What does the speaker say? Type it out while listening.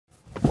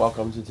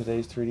Welcome to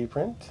today's 3D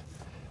print.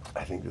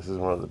 I think this is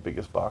one of the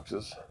biggest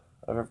boxes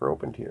I've ever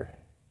opened here.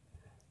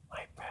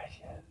 My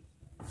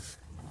precious.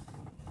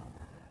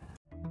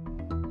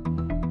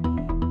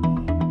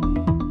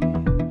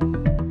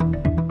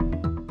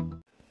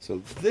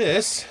 So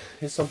this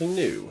is something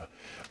new.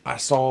 I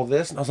saw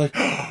this and I was like,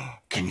 oh,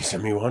 can you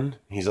send me one?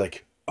 He's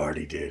like,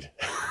 already did.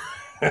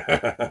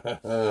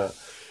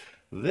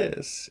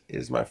 This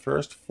is my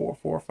first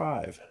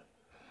 445.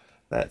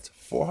 That's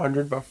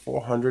 400 by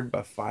 400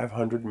 by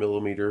 500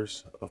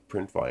 millimeters of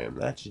print volume.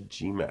 That's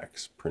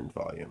G-Max print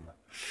volume.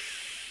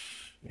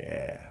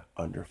 Yeah,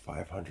 under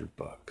 500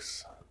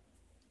 bucks.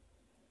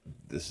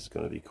 This is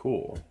going to be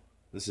cool.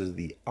 This is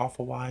the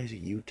Alfawise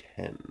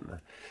U10.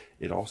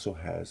 It also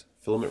has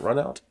filament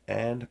runout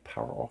and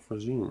power off for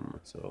zoom.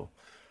 So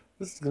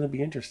this is going to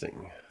be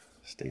interesting.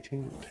 Stay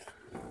tuned.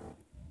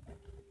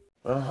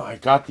 Well, I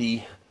got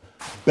the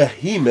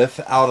behemoth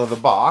out of the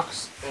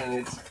box, and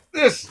it's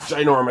this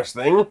ginormous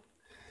thing.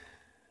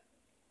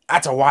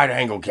 That's a wide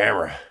angle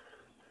camera.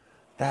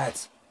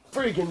 That's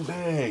freaking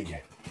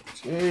big.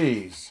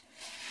 Jeez.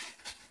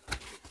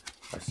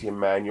 I see a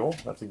manual.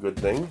 That's a good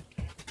thing.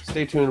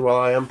 Stay tuned while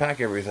I unpack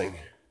everything.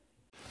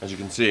 As you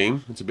can see,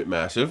 it's a bit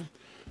massive.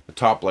 The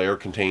top layer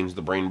contains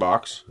the brain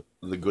box,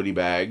 the goodie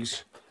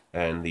bags,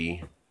 and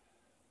the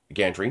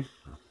gantry,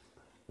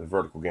 the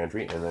vertical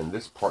gantry, and then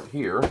this part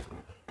here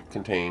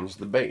contains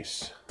the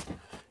base.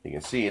 You can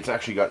see it's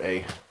actually got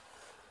a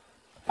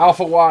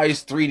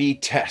Alfawise 3D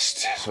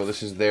test. So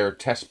this is their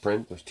test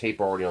print. There's tape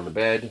already on the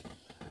bed,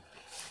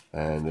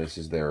 and this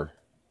is their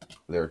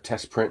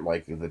test print,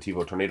 like the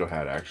TiVo Tornado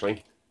had,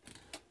 actually,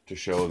 to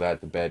show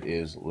that the bed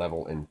is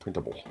level and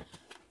printable,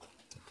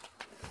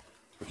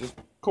 which is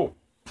cool.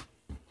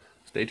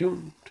 Stay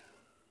tuned.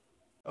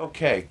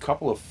 Okay,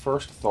 couple of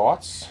first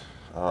thoughts.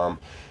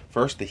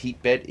 First, the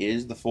heat bed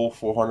is the full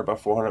 400 by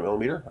 400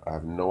 millimeter. I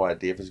have no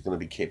idea if it's going to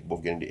be capable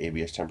of getting to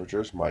ABS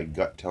temperatures. My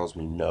gut tells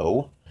me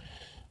no.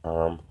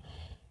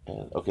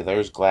 Okay,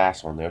 there's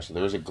glass on there, so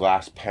there's a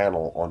glass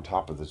panel on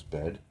top of this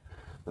bed.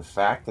 The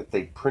fact that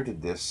they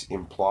printed this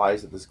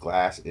implies that this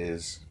glass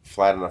is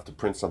flat enough to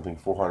print something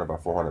 400 by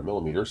 400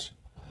 millimeters.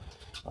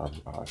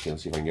 Okay,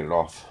 let's see if I can get it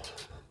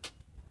off.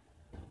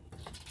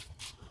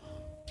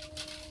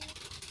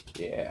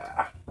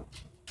 Yeah.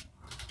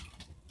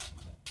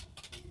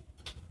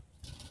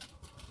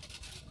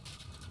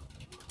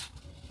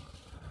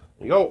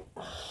 There you go.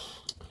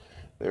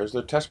 There's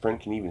their test print.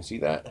 Can you even see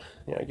that?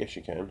 Yeah, I guess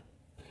you can.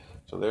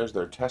 So there's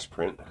their test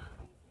print.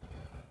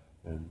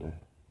 And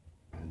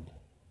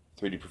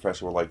 3D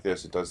Professor will like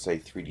this. It does say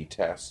 3D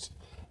test.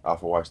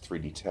 Alfawise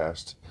 3D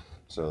test.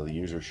 So the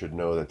user should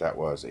know that that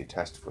was a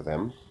test for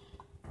them.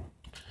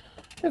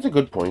 That's a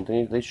good point.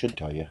 They should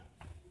tell you.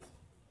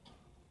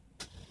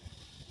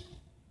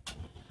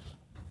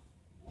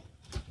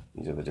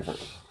 These are the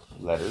different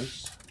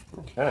letters.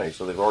 Okay,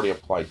 so they've already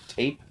applied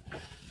tape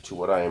to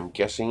what I am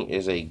guessing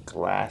is a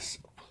glass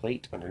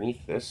plate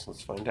underneath this.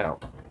 Let's find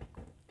out.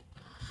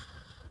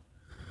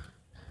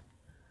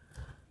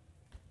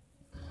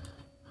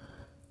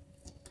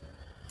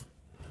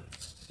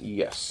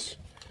 Yes,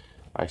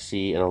 I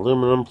see an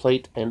aluminum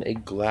plate and a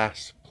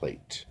glass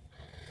plate.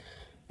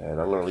 And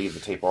I'm going to leave the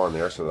tape on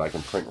there so that I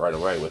can print right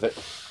away with it.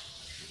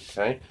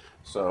 Okay,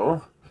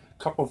 so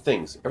a couple of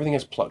things. Everything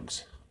has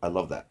plugs. I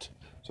love that.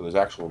 So there's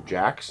actual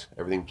jacks.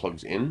 Everything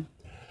plugs in.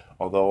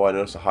 Although I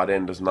notice the hot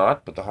end does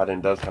not, but the hot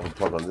end does have a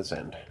plug on this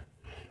end.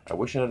 I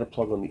wish it had a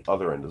plug on the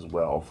other end as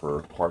well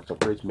for parts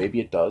upgrades. Maybe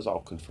it does. I'll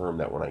confirm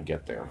that when I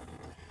get there.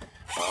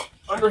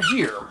 Under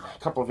here, a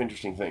couple of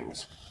interesting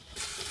things.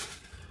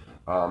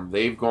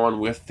 They've gone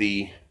with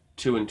the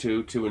 2 and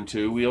 2, 2 and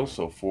 2 wheels,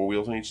 so 4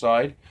 wheels on each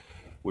side,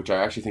 which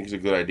I actually think is a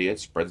good idea. It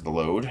spreads the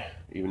load.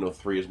 Even though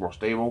 3 is more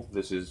stable,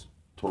 this is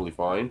totally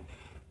fine.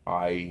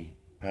 I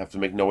have to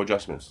make no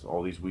adjustments.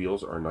 All these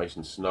wheels are nice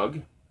and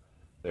snug.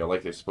 They are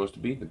like they're supposed to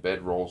be. The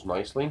bed rolls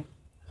nicely.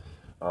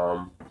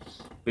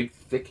 Big,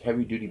 thick,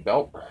 heavy-duty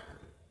belt.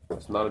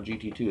 It's not a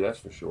GT2, that's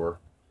for sure.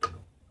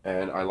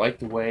 And I like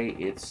the way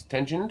it's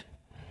tensioned.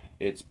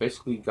 It's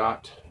basically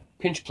got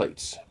pinch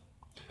plates.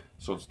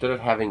 So instead of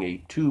having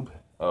a tube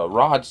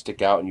rod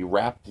stick out and you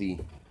wrap the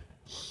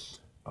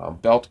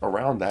belt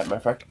around that, matter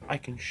of fact, I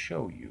can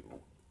show you.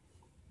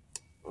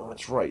 Oh,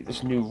 that's right.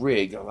 This new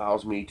rig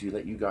allows me to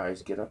let you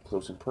guys get up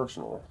close and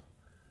personal.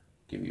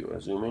 Give you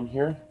a zoom in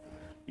here.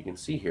 You can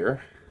see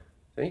here,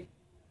 see?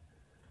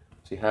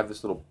 So you have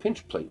this little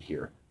pinch plate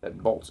here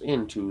that bolts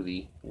into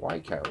the Y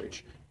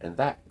carriage, and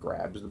that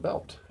grabs the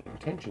belt and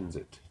tensions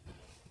it.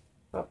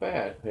 Not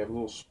bad. They have a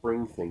little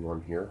spring thing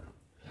on here.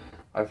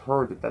 I've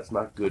heard that that's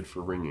not good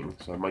for ringing,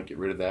 so I might get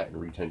rid of that and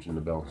retension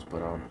the belts,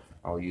 but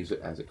I'll use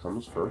it as it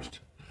comes first.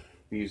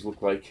 These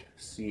look like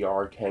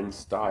CR10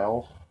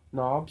 style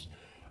knobs.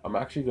 I'm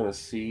actually going to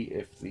see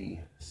if the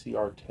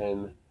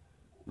CR10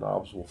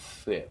 knobs will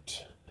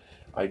fit.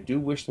 I do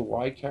wish the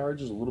Y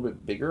carriage is a little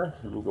bit bigger.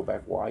 Let me go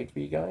back wide for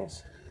you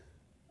guys.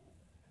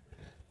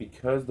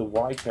 Because the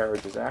Y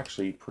carriage is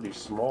actually pretty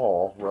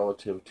small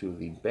relative to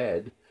the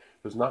bed,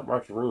 there's not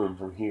much room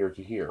from here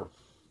to here.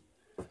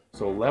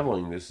 So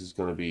leveling this is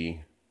going to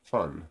be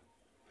fun,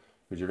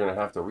 because you're going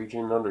to have to reach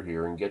in under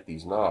here and get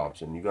these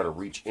knobs, and you got to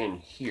reach in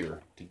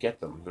here to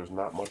get them. There's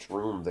not much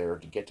room there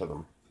to get to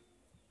them.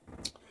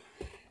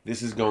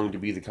 This is going to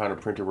be the kind of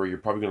printer where you're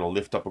probably going to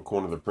lift up a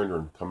corner of the printer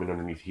and come in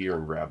underneath here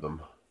and grab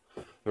them.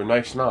 They're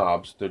nice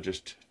knobs, they're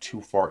just too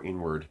far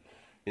inward.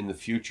 In the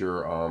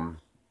future,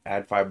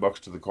 add $5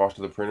 to the cost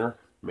of the printer,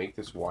 make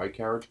this Y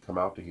carriage come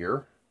out to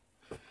here.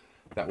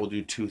 That will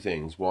do two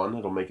things. One,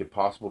 it'll make it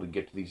possible to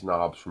get to these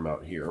knobs from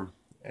out here.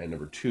 And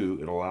number two,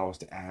 it'll allow us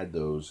to add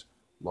those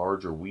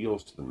larger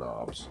wheels to the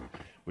knobs,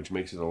 which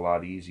makes it a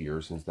lot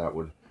easier, since that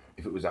would,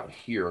 if it was out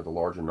here, the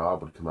larger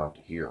knob would come out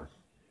to here,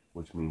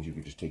 which means you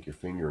could just take your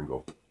finger and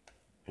go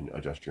and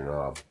adjust your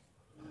knob.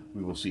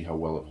 We will see how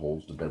well it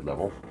holds the bed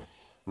level.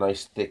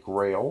 Nice thick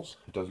rails.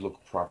 It does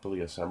look properly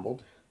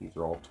assembled. These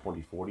are all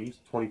 2040s,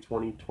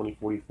 2020,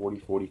 2040, 40,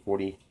 40,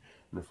 40,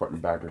 and the front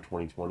and back are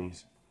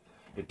 2020s.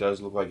 It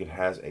does look like it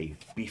has a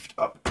beefed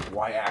up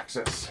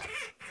Y-axis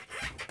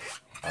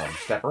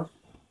stepper,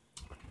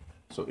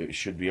 so it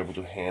should be able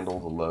to handle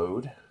the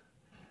load.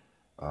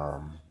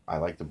 I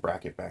like the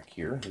bracket back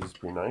here. This is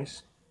pretty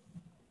nice.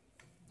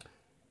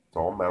 It's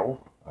all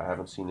metal. I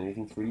haven't seen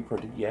anything 3D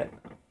printed yet.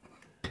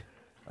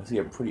 I see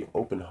a pretty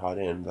open hot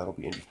end. That'll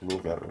be interesting to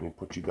look at. Let me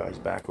put you guys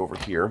back over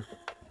here.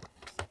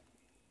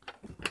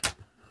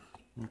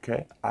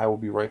 Okay, I will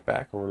be right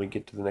back when we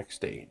get to the next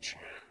stage.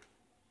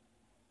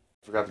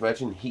 Forgot to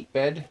mention heat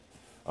bed.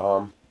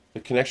 The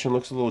connection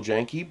looks a little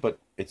janky, but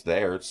it's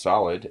there, it's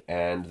solid,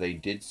 and they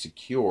did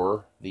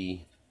secure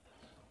the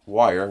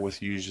wire,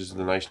 with uses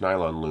the nice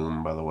nylon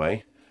loom, by the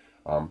way,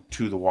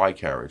 to the Y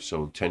carriage,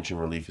 so tension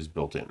relief is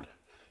built in.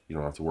 You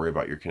don't have to worry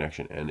about your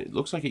connection, and it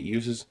looks like it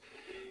uses,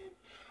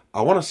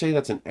 I want to say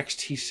that's an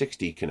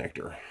XT60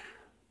 connector.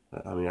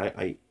 I mean,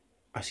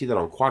 I see that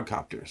on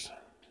quadcopters,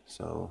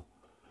 so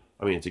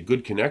I mean, it's a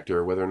good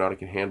connector. Whether or not it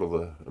can handle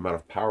the amount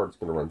of power that's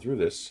going to run through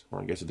this,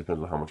 well, I guess it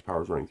depends on how much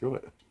power is running through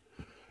it.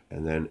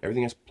 And then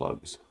everything has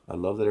plugs. I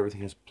love that everything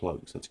has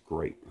plugs. That's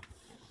great.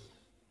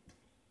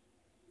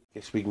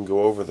 Guess we can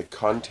go over the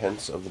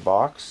contents of the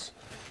box.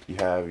 You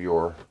have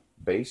your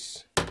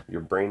base,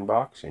 your brain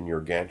box, and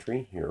your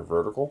gantry, your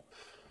vertical.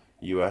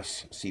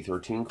 US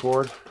C13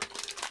 cord.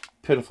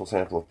 Pitiful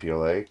sample of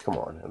PLA. Come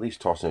on, at least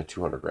toss in a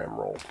 200-gram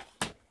roll.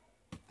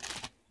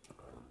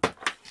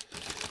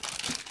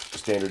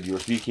 Standard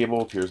USB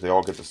cable. Appears they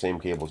all get the same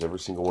cables. Every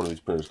single one of these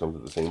printers comes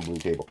with the same blue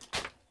cable.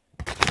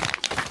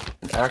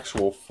 An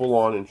actual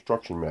full-on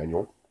instruction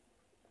manual,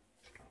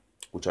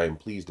 which I am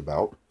pleased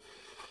about.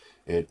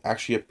 It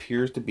actually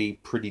appears to be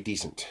pretty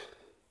decent.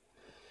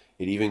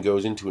 It even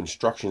goes into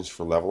instructions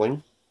for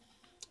leveling,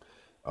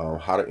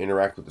 how to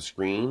interact with the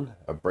screen,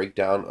 a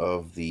breakdown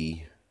of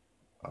the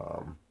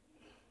a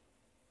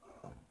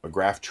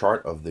graph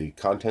chart of the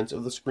contents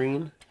of the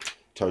screen,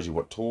 tells you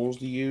what tools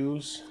to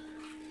use.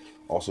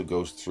 Also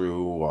goes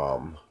through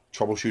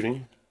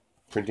troubleshooting,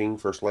 printing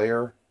first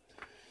layer,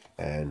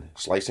 and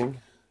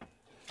slicing,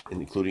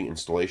 including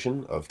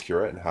installation of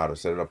Cura and how to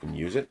set it up and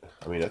use it.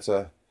 I mean,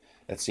 that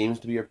seems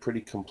to be a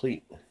pretty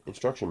complete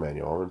instruction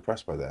manual. I'm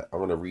impressed by that. I'm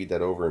going to read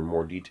that over in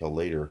more detail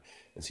later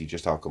and see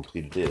just how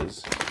complete it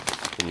is.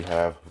 Then you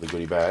have the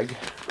goodie bag,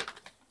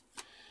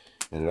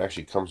 and it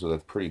actually comes with a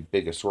pretty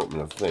big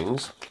assortment of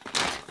things,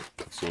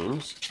 it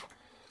seems.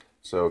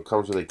 So it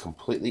comes with a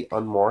completely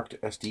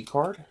unmarked SD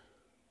card.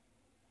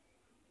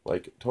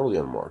 Like, totally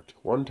unmarked.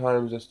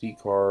 1x SD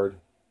card.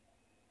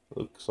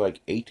 Looks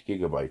like 8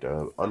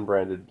 GB.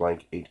 Unbranded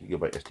blank 8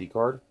 GB SD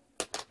card.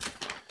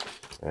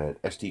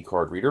 And SD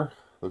card reader.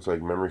 Looks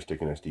like memory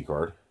stick and SD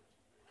card.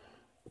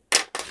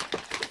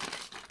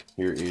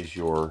 Here is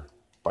your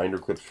binder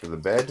clips for the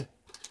bed.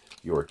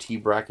 Your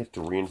T-bracket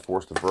to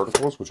reinforce the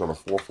verticals, which on a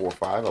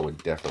 445 I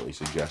would definitely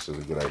suggest is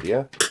a good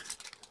idea.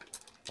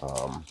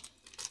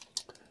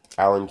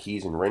 Allen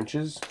keys and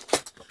wrenches.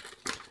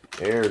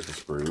 There's the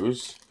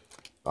screws.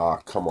 Ah,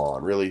 come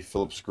on, really,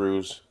 Phillips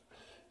screws?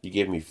 You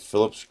gave me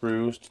Phillips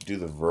screws to do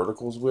the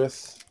verticals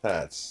with?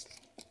 That's,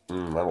 I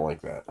don't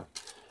like that.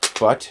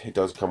 But it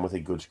does come with a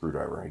good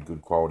screwdriver, a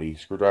good quality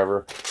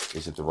screwdriver.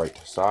 Is it the right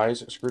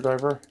size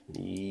screwdriver?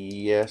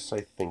 Yes, I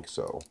think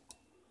so.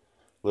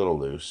 A little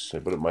loose,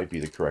 but it might be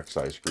the correct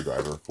size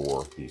screwdriver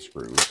for these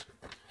screws.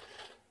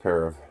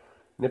 Pair of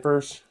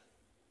nippers.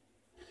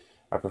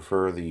 I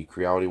prefer the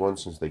Creality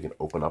ones since they can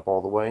open up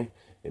all the way.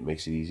 It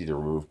makes it easy to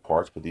remove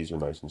parts, but these are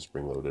nice and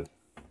spring-loaded.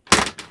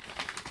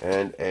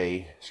 And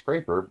a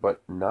scraper,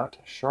 but not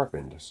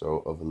sharpened, so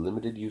of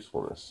limited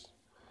usefulness.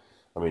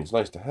 I mean, it's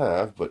nice to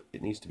have, but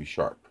it needs to be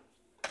sharp.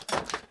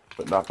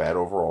 But not bad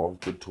overall.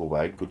 Good tool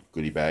bag, good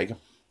goodie bag.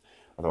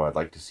 Although I'd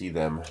like to see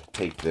them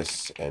take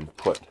this and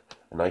put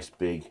a nice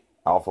big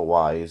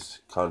Alfawise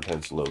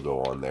contents logo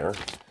on there,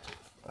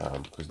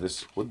 because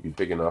this would be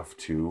big enough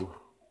to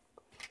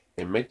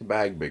make the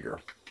bag bigger.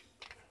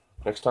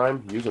 Next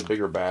time, use a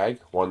bigger bag,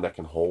 one that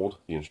can hold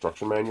the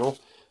instruction manual.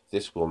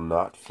 This will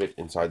not fit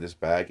inside this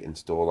bag and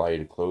still allow you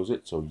to close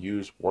it, so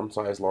use one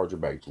size larger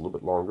bag. It's a little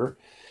bit longer,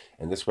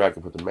 and this way I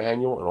can put the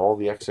manual and all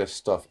the excess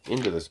stuff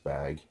into this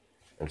bag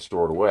and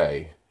store it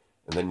away,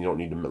 and then you don't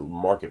need to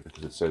mark it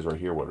because it says right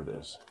here what it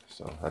is.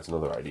 So that's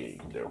another idea you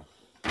can do.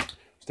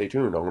 Stay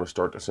tuned. I'm going to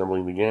start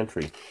assembling the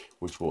gantry,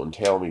 which will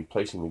entail me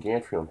placing the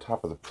gantry on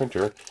top of the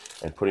printer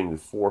and putting the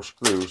 4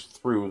 screws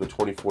through the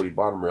 2040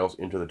 bottom rails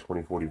into the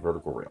 2040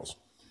 vertical rails.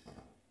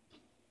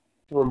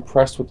 I'm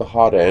impressed with the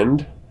hot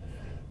end.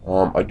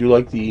 I do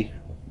like the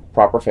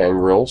proper fan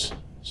grills,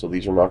 so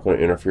these are not going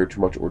to interfere too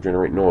much or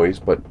generate noise,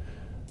 but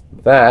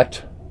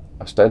that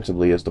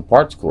ostensibly is the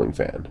parts cooling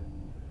fan.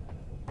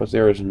 But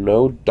there is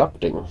no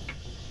ducting.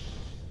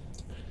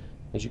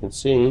 As you can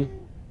see,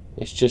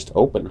 it's just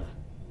open.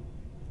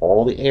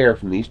 All the air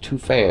from these 2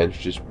 fans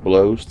just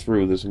blows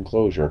through this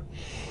enclosure.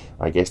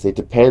 I guess they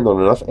depend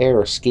on enough air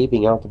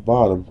escaping out the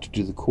bottom to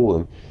do the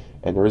cooling,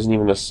 and there isn't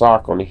even a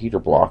sock on the heater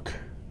block.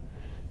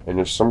 And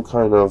there's some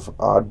kind of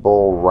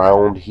oddball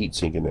round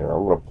heatsink in there.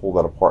 I'm going to pull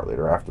that apart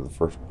later after the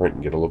first print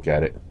and get a look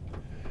at it.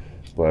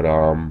 But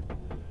on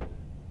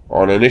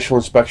initial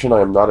inspection,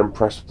 I am not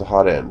impressed with the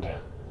hot end.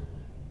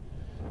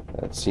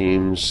 That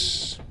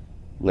seems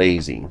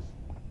lazy.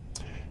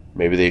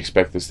 Maybe they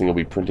expect this thing will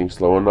be printing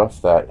slow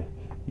enough that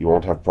you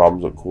won't have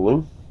problems with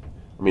cooling.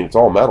 I mean, it's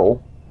all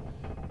metal.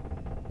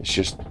 It's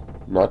just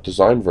not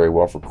designed very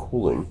well for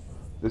cooling.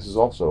 This is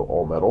also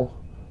all metal.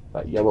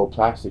 That yellow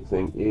plastic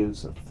thing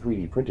is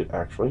 3D printed,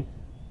 actually.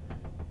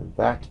 And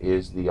that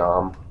is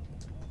the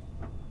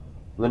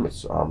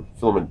limits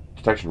filament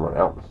detection run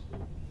out.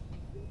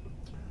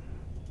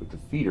 But the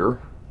feeder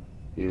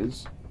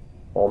is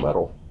all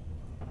metal.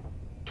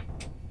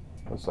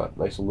 That's that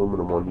nice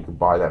aluminum one. You can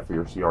buy that for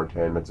your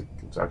CR10.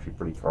 It's actually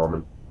pretty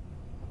common.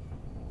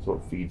 So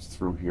it feeds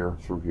through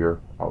here,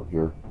 out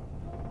here.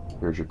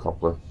 Here's your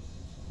coupler.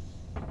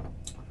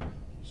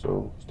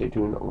 So stay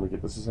tuned. I'm going to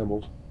get this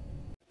assembled.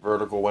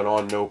 Vertical went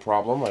on no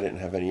problem. I didn't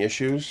have any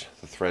issues.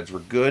 The threads were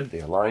good. They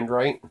aligned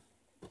right.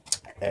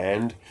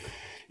 And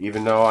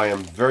even though I am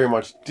very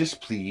much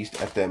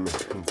displeased at them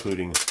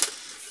including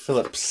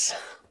Phillips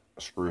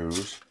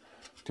screws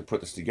to put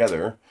this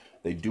together,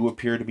 they do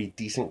appear to be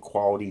decent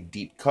quality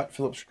deep cut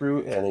Phillips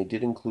screw, and they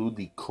did include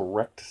the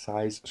correct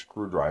size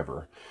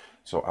screwdriver.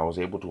 So I was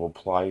able to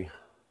apply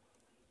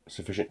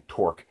sufficient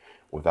torque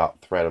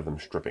without threat of them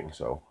stripping.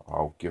 So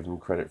I'll give them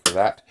credit for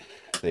that.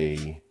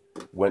 They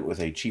went with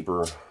a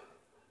cheaper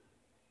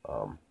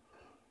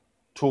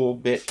tool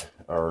bit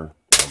or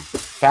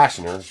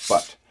fastener,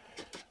 but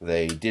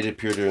they did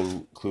appear to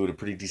include a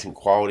pretty decent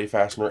quality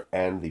fastener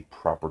and the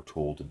proper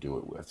tool to do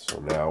it with. So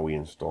now we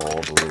install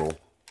the little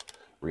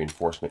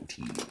reinforcement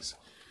tees.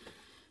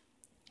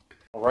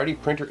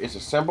 Alrighty, printer is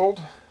assembled.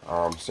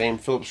 Same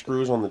Phillips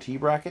screws on the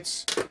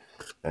T-brackets,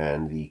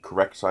 and the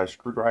correct size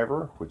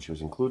screwdriver, which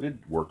was included,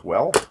 worked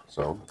well.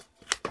 So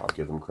I'll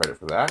give them credit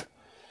for that.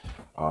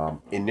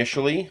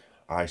 Initially,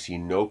 I see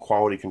no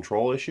quality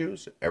control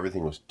issues.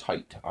 Everything was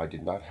tight. I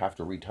did not have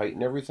to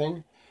retighten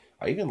everything.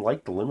 I even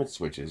like the limit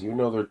switches, even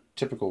though they're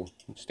typical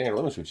standard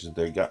limit switches.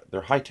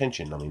 They're high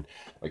tension. I mean,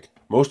 like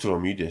most of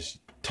them, you just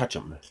touch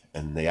them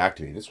and they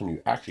activate. This one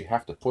you actually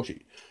have to push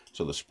it.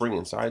 So the spring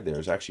inside there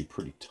is actually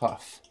pretty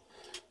tough.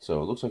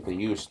 So it looks like they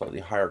use slightly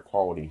higher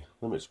quality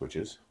limit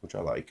switches, which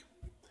I like.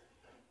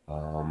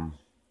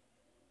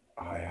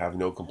 I have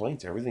no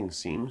complaints. Everything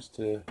seems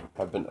to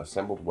have been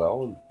assembled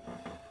well,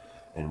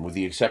 and with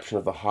the exception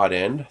of the hot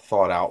end,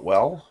 thought out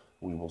well.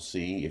 We will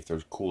see if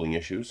there's cooling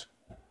issues.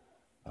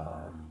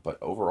 But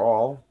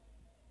overall,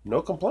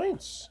 no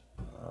complaints.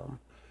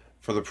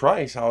 For the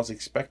price, I was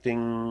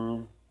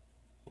expecting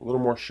a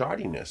little more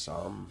shoddiness.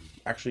 I'm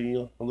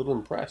actually a little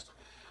impressed.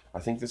 I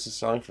think this is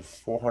selling for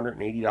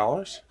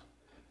 $480,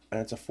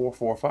 and it's a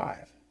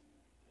 445.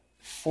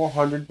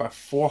 400 by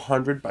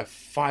 400 by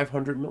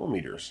 500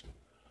 millimeters.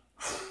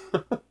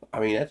 I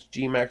mean, that's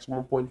G-Max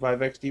 1.5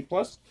 XD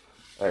Plus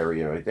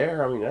area right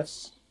there. I mean,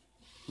 that's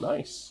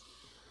nice.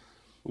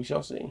 We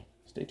shall see.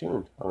 Stay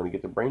tuned. I'm going to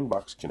get the brain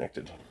box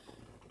connected.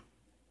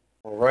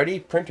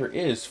 Alrighty, printer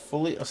is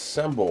fully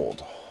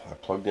assembled. I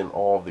plugged in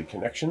all of the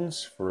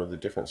connections for the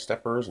different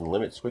steppers and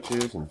limit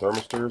switches and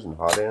thermistors and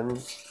hot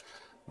ends.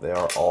 They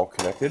are all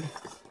connected.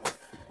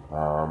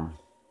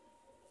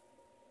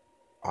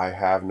 I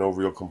have no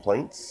real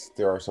complaints.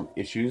 There are some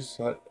issues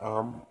that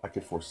I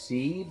could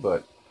foresee,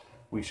 but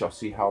we shall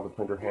see how the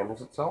printer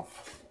handles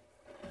itself.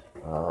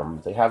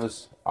 They have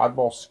this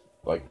oddball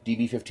like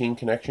DB15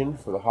 connection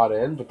for the hot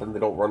end, but then they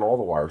don't run all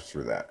the wires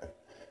through that,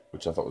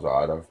 which I thought was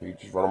odd. You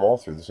just run them all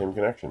through the same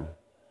connection.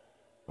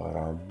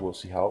 But we'll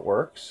see how it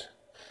works.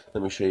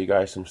 Let me show you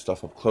guys some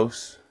stuff up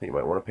close that you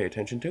might want to pay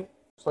attention to.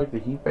 Looks like the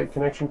heat bed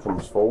connection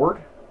comes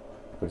forward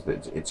because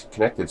it's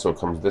connected, so it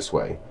comes this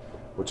way,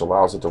 which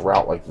allows it to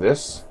route like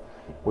this,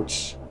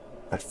 which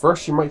at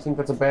first you might think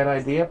that's a bad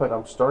idea, but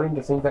I'm starting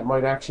to think that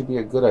might actually be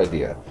a good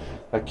idea.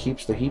 That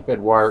keeps the heat bed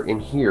wire in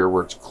here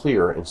where it's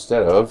clear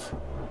instead of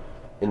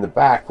in the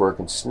back where it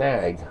can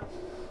snag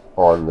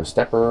on the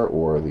stepper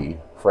or the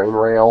frame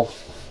rail.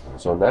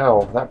 So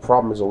now that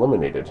problem is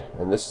eliminated,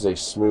 and this is a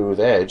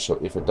smooth edge, so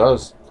if it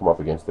does come up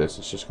against this,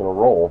 it's just going to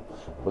roll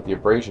with the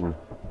abrasion.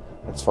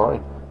 That's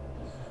fine.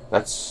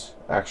 That's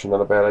actually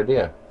not a bad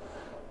idea.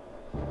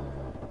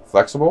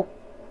 Flexible,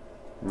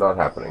 Not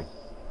happening.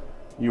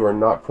 You are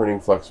not printing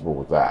flexible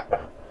with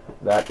that.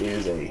 That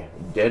is a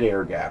dead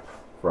air gap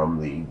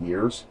from the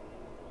gears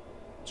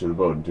to the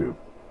Bowden tube.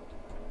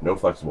 No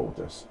flexible with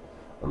this.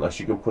 Unless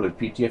you can put a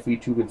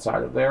PTFE tube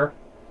inside of there,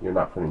 you're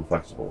not printing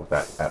flexible with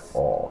that at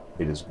all.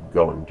 It is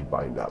going to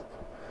bind up.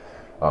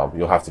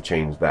 You'll have to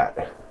change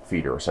that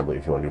feeder assembly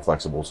if you want to do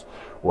flexibles,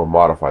 or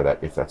modify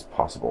that if that's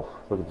possible.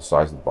 Look at the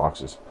size of the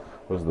boxes.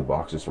 Those are the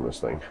boxes from this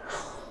thing.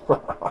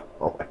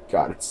 Oh my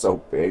god, it's so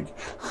big.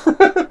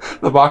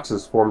 The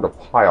boxes formed a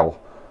pile.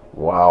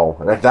 Wow,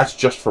 and that's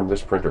just from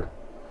this printer.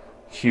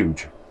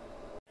 Huge.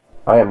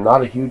 I am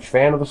not a huge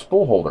fan of the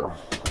spool holder,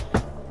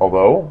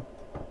 although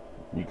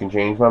you can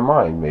change my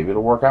mind. Maybe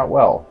it'll work out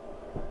well.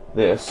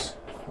 This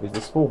is the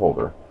spool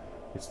holder.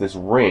 It's this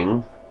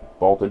ring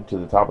bolted to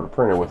the top of the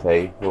printer with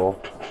a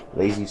little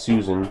Lazy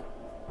Susan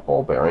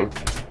ball bearing,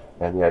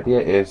 and the idea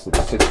is that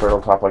it sits right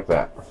on top like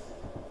that,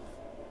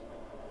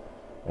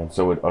 and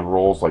so it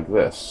unrolls like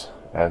this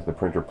as the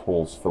printer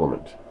pulls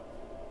filament.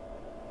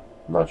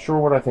 I'm not sure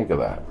what I think of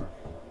that.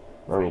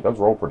 I mean, it does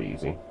roll pretty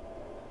easy.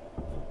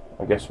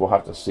 I guess we'll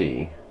have to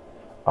see.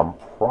 I'm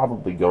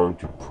probably going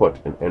to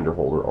put an ender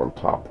holder on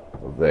top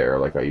of there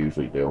like I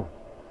usually do,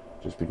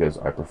 just because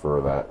I prefer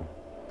that.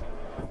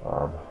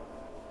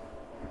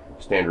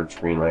 Standard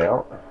screen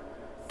layout.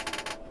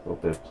 A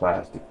little bit of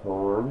plastic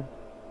horn.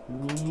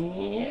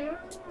 Yeah,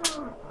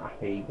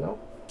 here you go.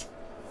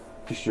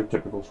 Just your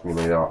typical screen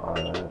layout.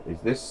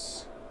 Is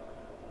this?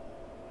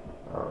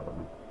 I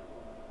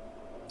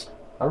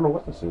don't know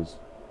what this is.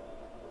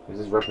 Is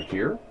this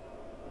Repetier?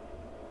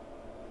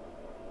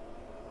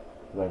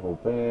 Level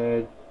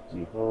bed.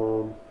 Z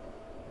home.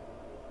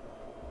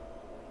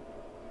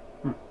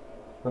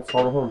 Let's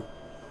call it home.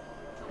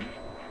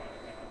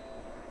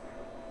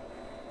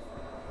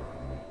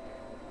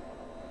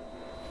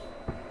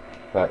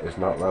 That is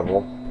not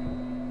level.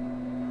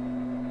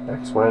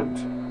 X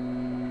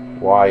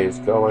went. Y is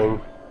going.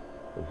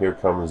 And here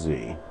comes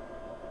Z.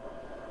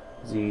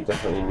 Z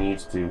definitely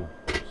needs to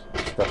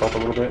step up a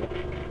little bit.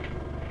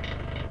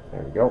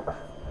 There we go.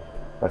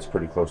 That's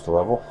pretty close to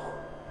level.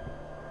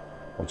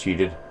 I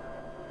cheated.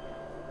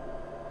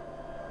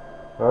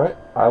 Alright,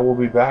 I will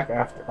be back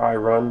after I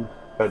run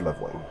bed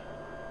leveling.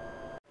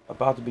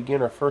 About to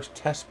begin our first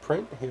test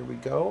print. Here we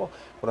go.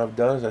 What I've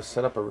done is I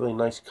set up a really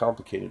nice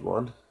complicated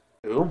one.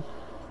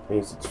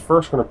 Is it's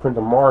first going to print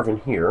a Marv in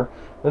here,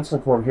 then it's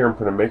going to come over here and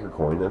print a Maker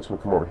Coin, then it's going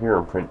to come over here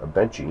and print a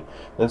Benchy,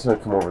 then it's going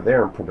to come over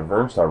there and print a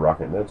Vernstyle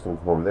rocket, and then it's going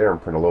to come over there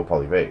and print a low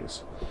poly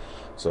vase.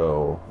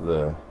 So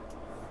the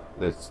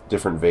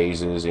different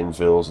vases,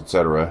 infills,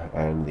 etc.,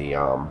 and the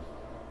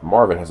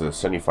Marvin has a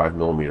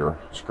 75mm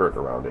skirt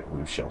around it.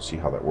 We shall see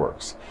how that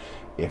works.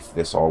 If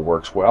this all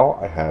works well,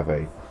 I have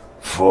a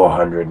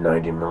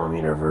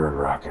 490mm Vern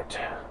rocket.